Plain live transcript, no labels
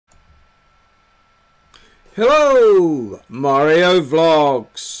Hello, Maurieo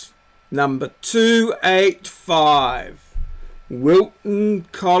Vlogs, number 285, Wilton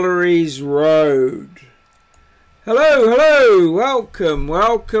Collieries Road. Hello, welcome.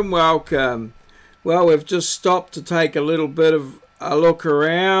 Well, we've just stopped to take a little bit of a look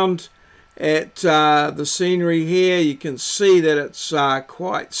around at the scenery here. You can see that it's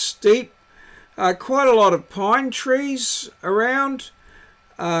quite steep, quite a lot of pine trees around.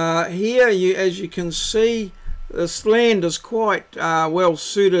 Here, as you can see, this land is quite well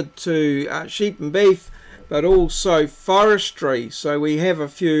suited to sheep and beef, but also forestry. So we have a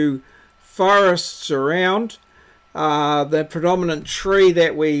few forests around. The predominant tree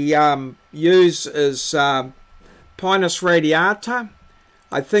that we use is Pinus radiata.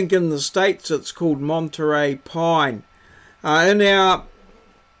 I think in the States it's called Monterey pine. In our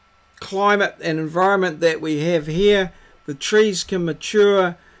climate and environment that we have here, the trees can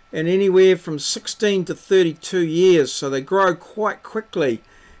mature in anywhere from 16 to 32 years, so they grow quite quickly,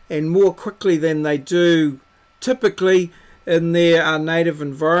 and more quickly than they do typically in their native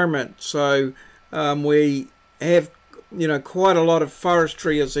environment. So we have, quite a lot of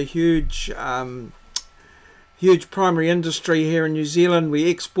forestry as a huge primary industry here in New Zealand. We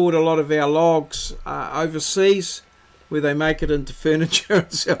export a lot of our logs overseas, where they make it into furniture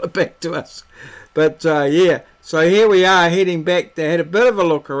and sell it back to us. But yeah, so here we are heading back. They had a bit of a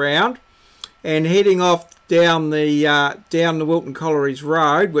look around and heading off down the Wilton Collieries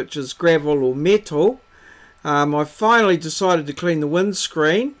Road, which is gravel or metal. I finally decided to clean the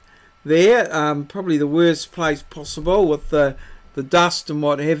windscreen there. Probably the worst place possible with the dust and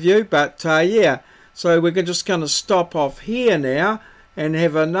what have you. But yeah, so we're just going to stop off here now and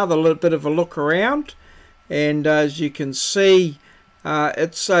have another little bit of a look around. And as you can see,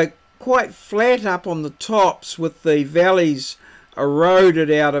 it's quite flat up on the tops, with the valleys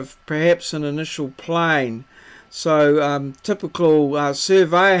eroded out of perhaps an initial plain. So typical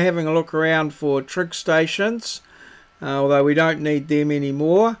surveyor having a look around for trig stations, although we don't need them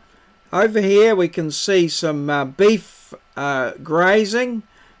anymore. Over here we can see some beef grazing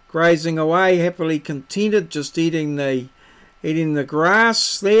away, happily contented, just eating the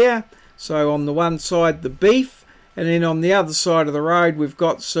grass there. So on the one side the beef, and then on the other side of the road we've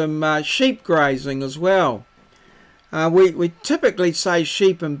got some sheep grazing as well. We typically say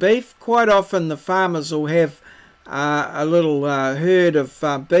sheep and beef. Quite often the farmers will have a little herd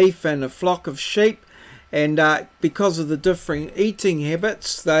of beef and a flock of sheep, and because of the differing eating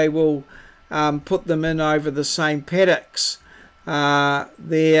habits, they will put them in over the same paddocks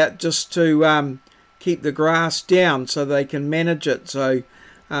there, just to keep the grass down so they can manage it. So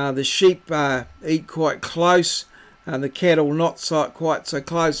the sheep eat quite close, and the cattle not quite so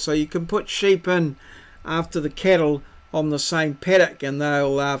close, so you can put sheep in after the cattle on the same paddock, and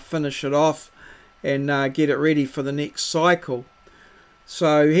they'll finish it off and get it ready for the next cycle.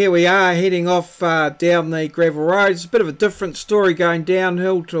 So here we are heading off down the gravel road. It's a bit of a different story going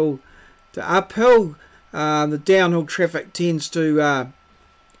downhill to uphill. The downhill traffic tends to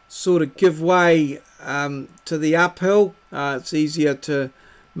sort of give way to the uphill. It's easier to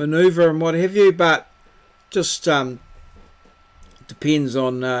maneuver and what have you, but just depends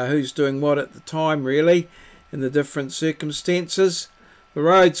on who's doing what at the time, really, in the different circumstances. The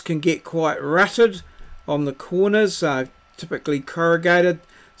roads can get quite rutted on the corners, typically corrugated,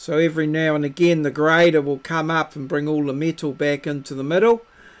 so every now and again the grader will come up and bring all the metal back into the middle,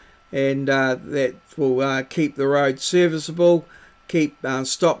 and that will keep the road serviceable,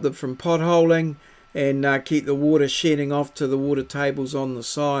 stop them from potholing, and keep the water shedding off to the water tables on the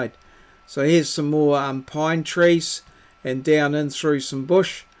side. So here's some more pine trees, and down in through some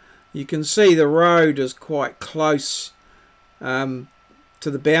bush. You can see the road is quite close to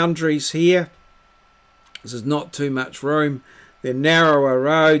the boundaries here. There's not too much room. They're narrower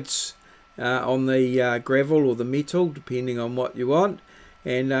roads on the gravel or the metal, depending on what you want.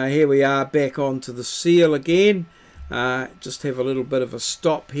 And here we are back onto the seal again. Just have a little bit of a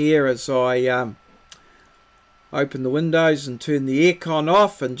stop here as I open the windows and turn the aircon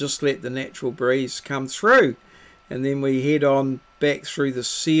off and just let the natural breeze come through. And then we head on back through the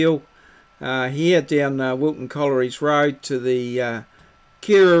seal here down Wilton Collieries Road to the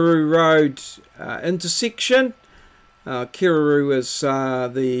Kiraroo Road intersection. Kiraroo is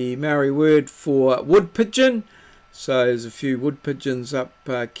the Maori word for wood pigeon. So there's a few wood pigeons up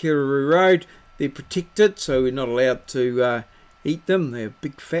Kiraroo Road. They're protected, so we're not allowed to eat them. They're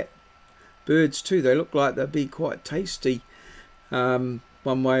big fat birds too. They look like they'll be quite tasty one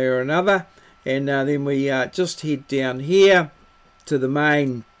way or another. And then we just head down here to the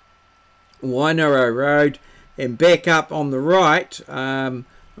main Wainaro Road and back up on the right.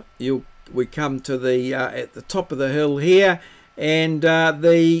 You'll we come to the at the top of the hill here, and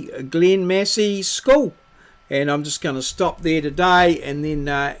the Glen Massey School, and I'm just going to stop there today and then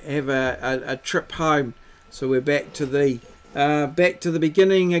have a trip home. So we're back to the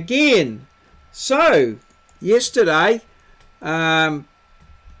beginning again. So yesterday,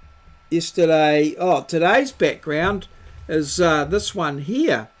 today's background is this one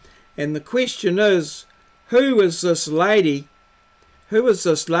here, and the question is, who is this lady? Who is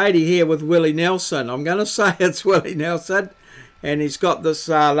this lady here with Willie Nelson? I'm going to say it's Willie Nelson, and he's got this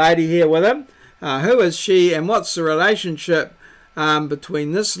lady here with him. Who is she, and what's the relationship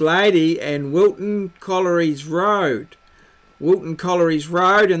between this lady and Wilton Collieries Road? Wilton Collieries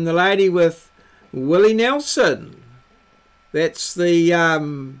Road and the lady with Willie Nelson. That's the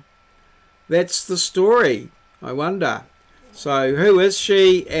story, I wonder. So who is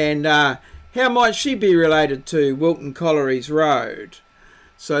she, and how might she be related to Wilton Collieries Road?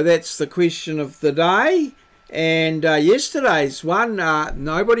 So that's the question of the day. And yesterday's one,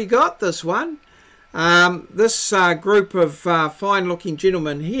 nobody got this one. This group of fine-looking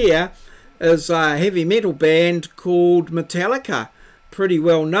gentlemen here is a heavy metal band called Metallica, pretty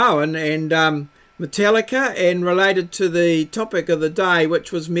well known, and Metallica, and related to the topic of the day,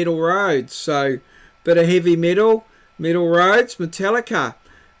 which was metal roads. So bit of heavy metal roads, Metallica.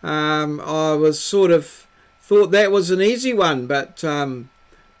 I was sort of thought that was an easy one, but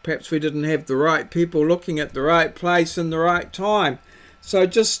perhaps we didn't have the right people looking at the right place in the right time. So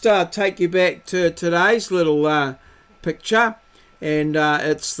just take you back to today's little picture, and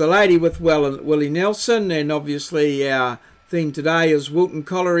it's the lady with Willie Nelson, and obviously our theme today is Wilton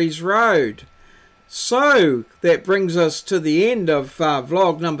Collieries Road. So that brings us to the end of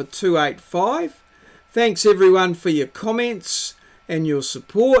vlog number 285. Thanks everyone for your comments and your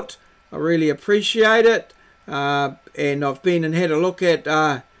support. I really appreciate it. And I've been and had a look at,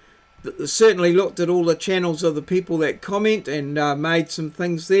 certainly looked at all the channels of the people that comment, and made some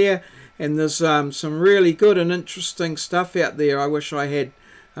things there. And there's some really good and interesting stuff out there. I wish I had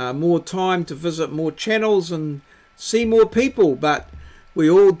more time to visit more channels and see more people, but we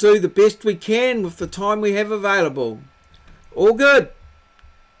all do the best we can with the time we have available. All good.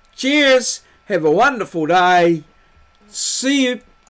 Cheers. Have a wonderful day. See you.